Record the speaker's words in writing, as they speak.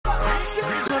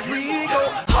Cause we go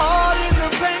hard in the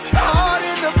paint, hard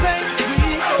in the paint.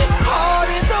 We go hard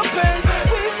in the paint.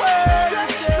 We wear the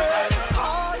shirt,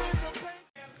 hard in the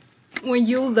paint. When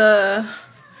you the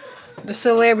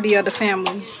celebrity of the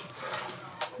family,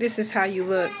 this is how you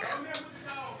look.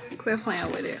 Quit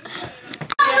playing with it.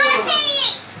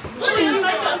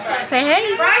 Say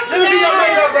hey. Let me see your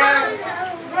makeup, Brian.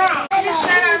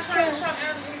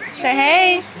 Say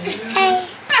hey. Hey.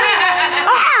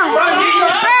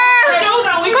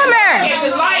 Come here.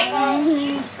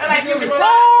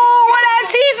 Oh, where that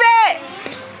teeth at?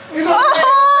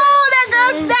 Oh, that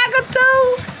girl snagger too.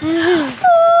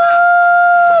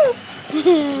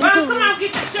 Mom, come on,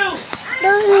 get your shoe.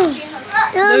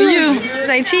 Do you?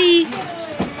 Say cheese.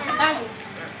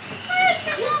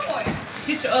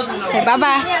 Get your other one. Say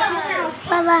bye-bye.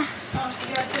 Bye-bye.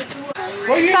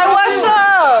 So what's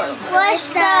up?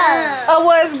 What's up? Oh,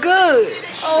 what's good?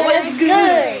 Oh, what's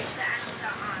good?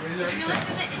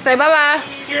 Say bye-bye.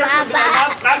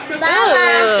 Bye-bye.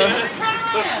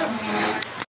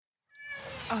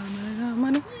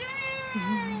 Money.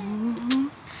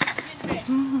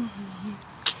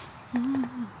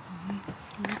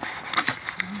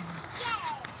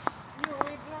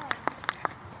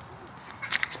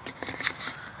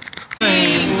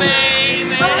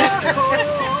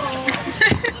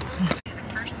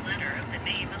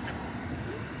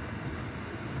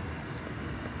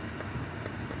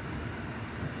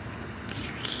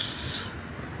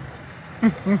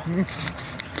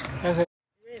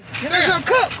 That's your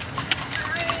cup.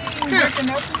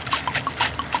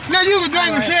 Now you can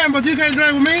drink with Sharon, but you can't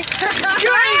drink with me.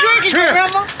 You ain't drinking,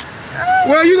 grandma.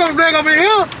 Well, you gonna drink up in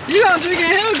here? You gonna drink in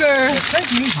here, girl.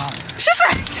 Take me home. She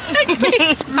said, take me.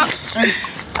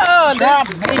 Oh, that's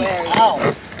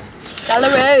hilarious. Stella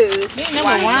Rose.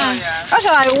 Wine. I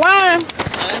should like wine.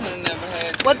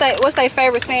 What's their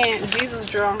favorite saying? Jesus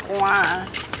drunk wine.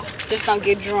 Just don't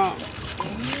get drunk.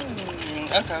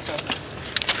 Okay.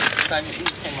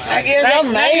 I guess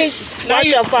I'm nice. Watch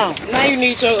your phone. Now you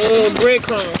need your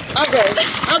breadcrumbs. Okay.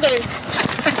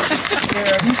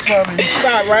 Yeah, you probably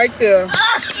stop right there.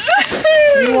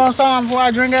 You want something before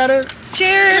I drink out of it?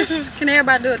 Cheers. Can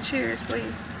everybody do a cheers,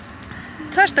 please?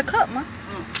 Touch the cup, man.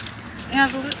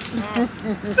 Handle it.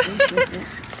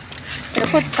 Here,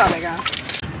 put the top back on.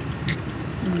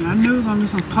 I knew it was gonna be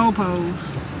some po-pos.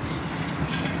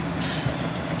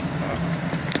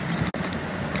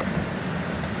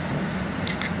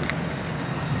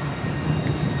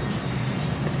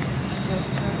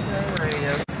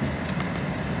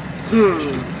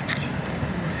 Hmm.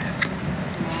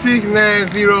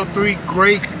 6903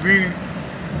 Great View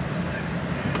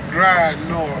Drive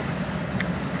North.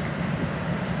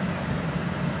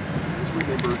 Please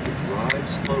remember to drive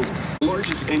slowly. The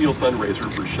largest annual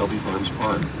fundraiser for Shelby Farms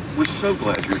Park. We're so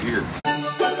glad you're here.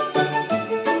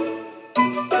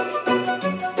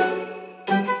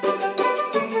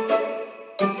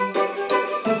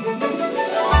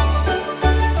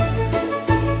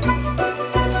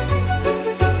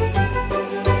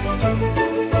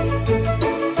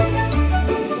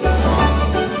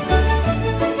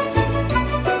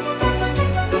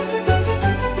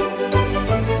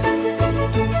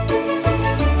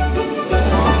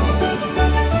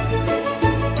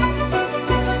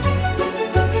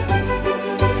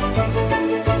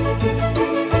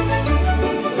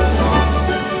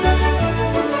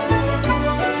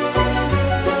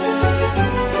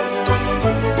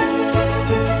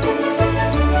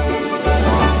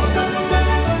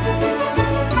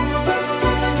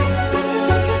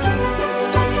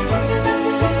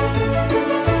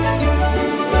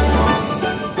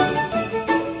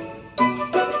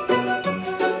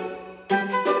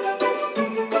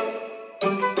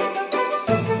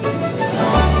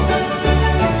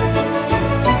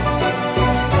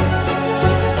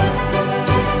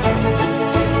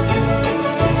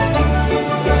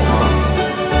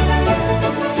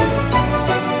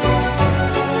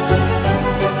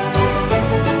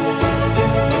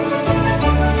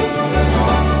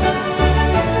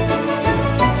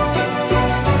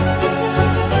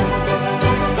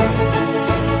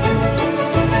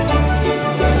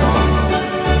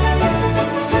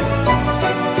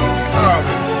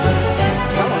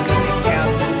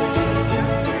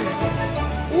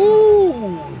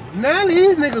 Now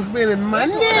these niggas spending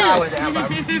money.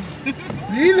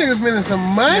 These niggas spending some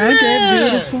money. Ain't that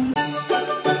beautiful?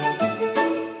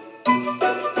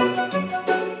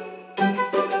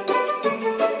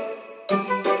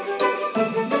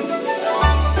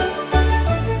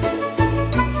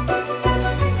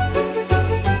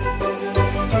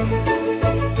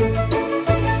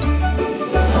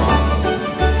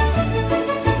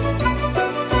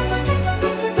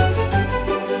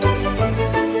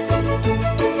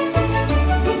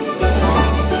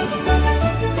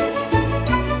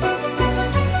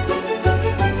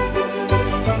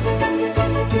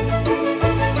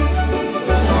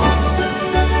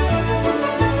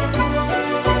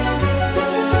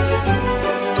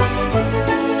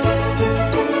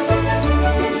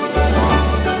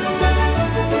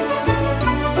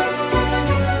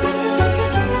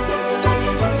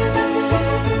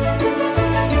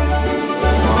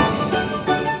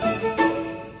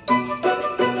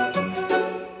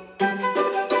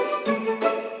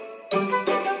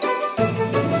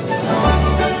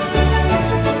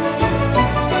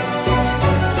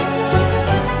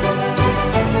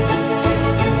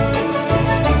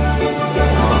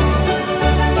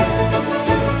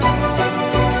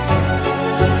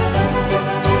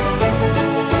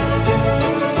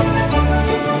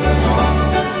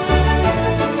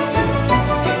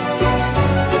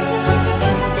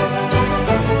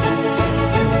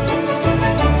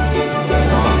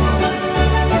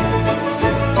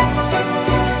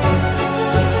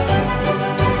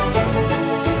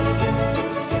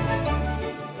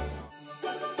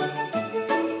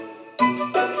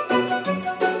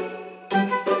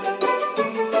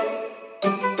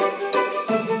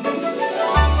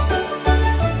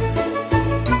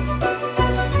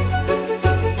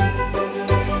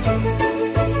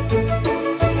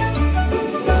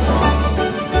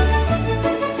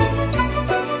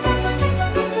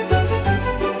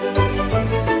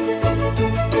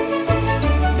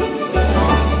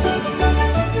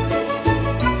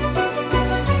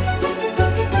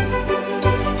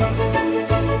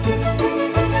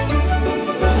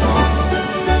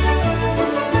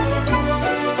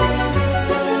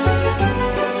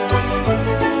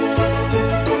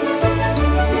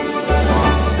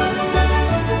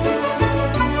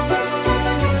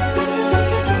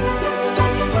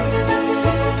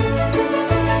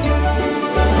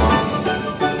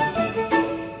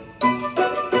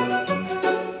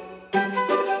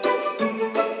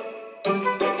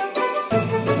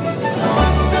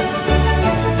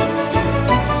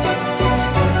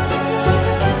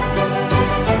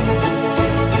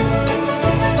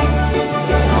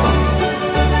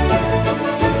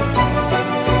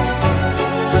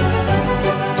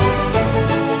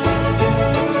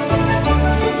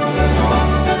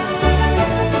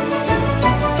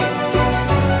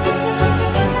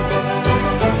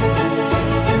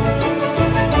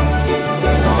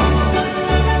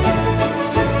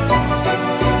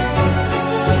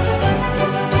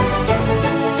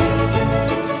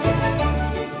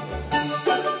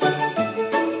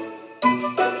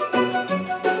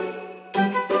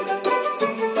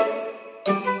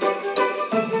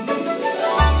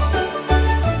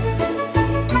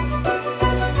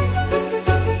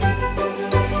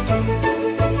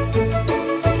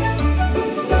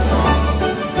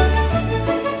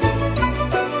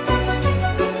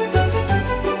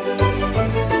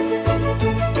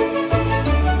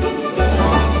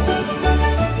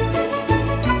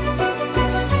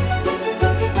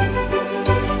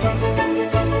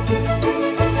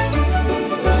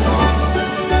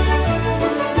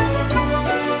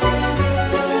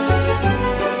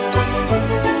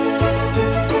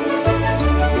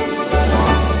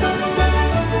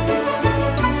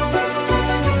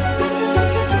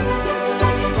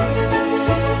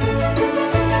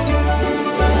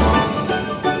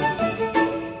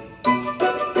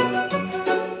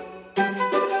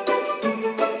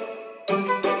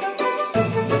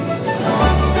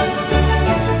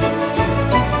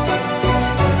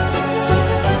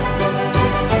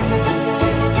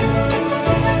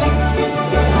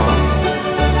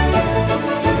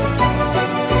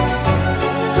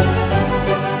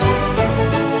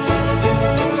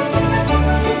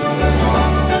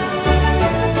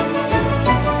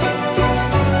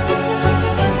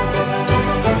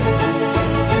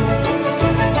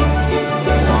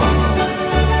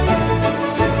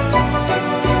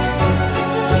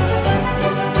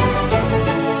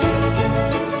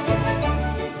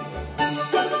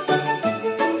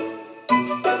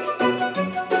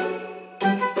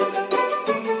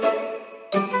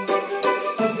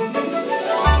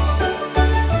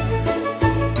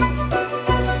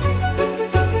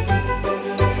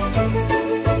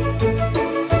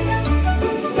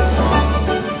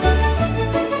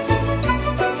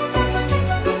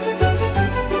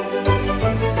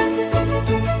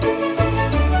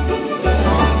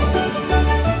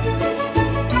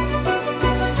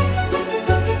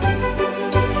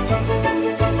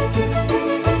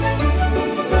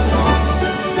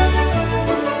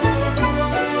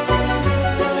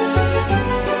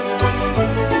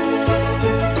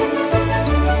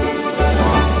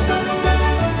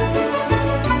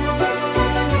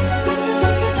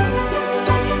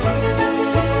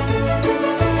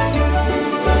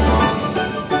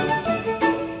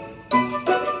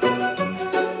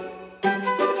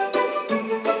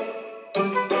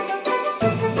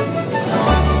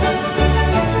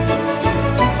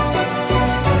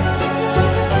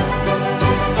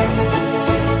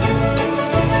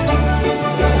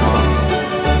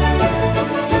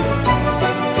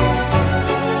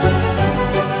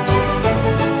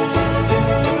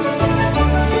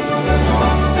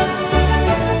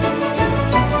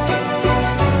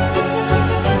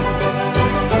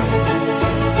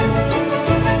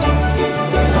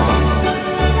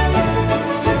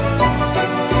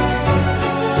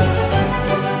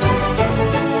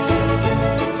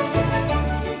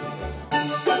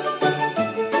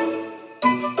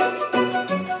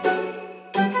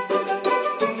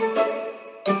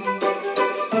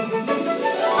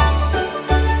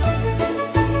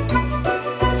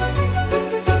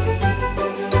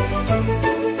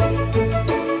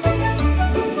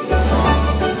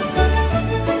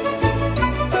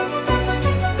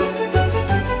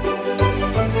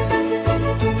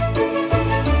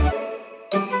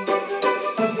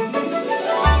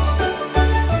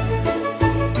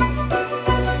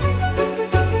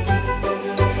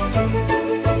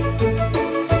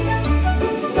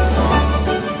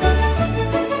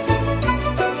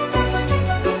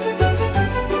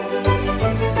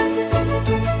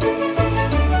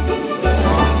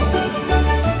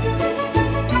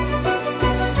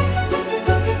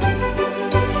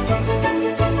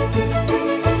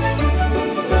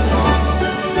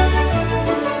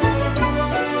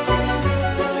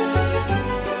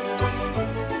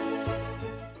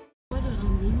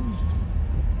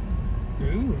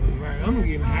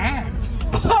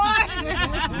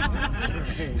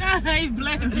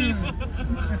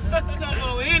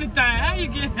 you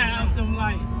get out them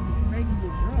lights? Making you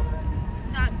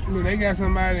drunk. Not Look, they got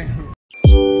somebody